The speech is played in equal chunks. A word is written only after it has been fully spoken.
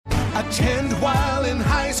Attend while in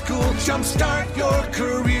high school. Jumpstart your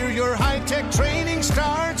career. Your high-tech training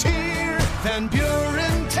starts here. Van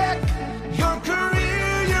Buren Tech. Your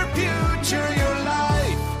career, your future, your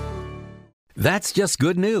life. That's Just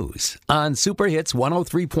Good News on Super Hits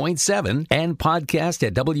 103.7 and podcast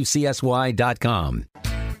at WCSY.com.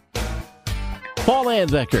 Paul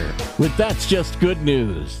Anbecker with That's Just Good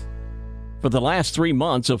News. For the last 3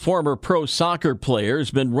 months, a former pro soccer player has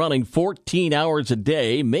been running 14 hours a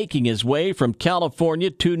day, making his way from California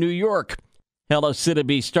to New York. Hella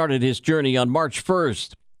Sidibe started his journey on March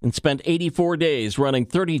 1st and spent 84 days running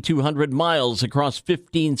 3,200 miles across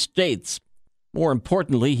 15 states. More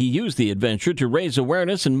importantly, he used the adventure to raise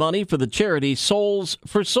awareness and money for the charity Souls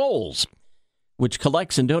for Souls, which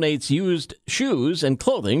collects and donates used shoes and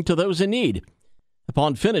clothing to those in need.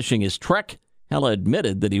 Upon finishing his trek, Hella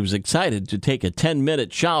admitted that he was excited to take a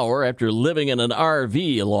 10-minute shower after living in an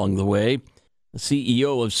RV along the way. The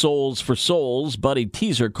CEO of Souls for Souls, Buddy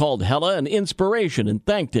Teaser, called Hella an inspiration and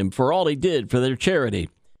thanked him for all he did for their charity.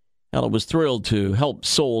 Hella was thrilled to help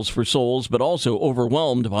Souls for Souls, but also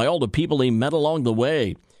overwhelmed by all the people he met along the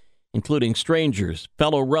way, including strangers,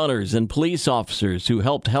 fellow runners, and police officers who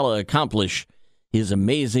helped Hella accomplish his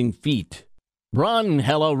amazing feat. Run,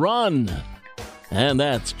 Hella, run! And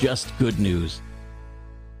that's just good news.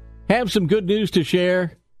 Have some good news to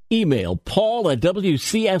share? Email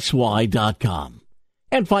paul@wcsy.com.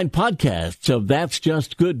 And find podcasts of That's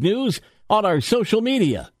Just Good News on our social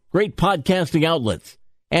media, great podcasting outlets,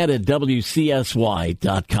 and at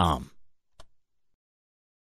WCSY.com.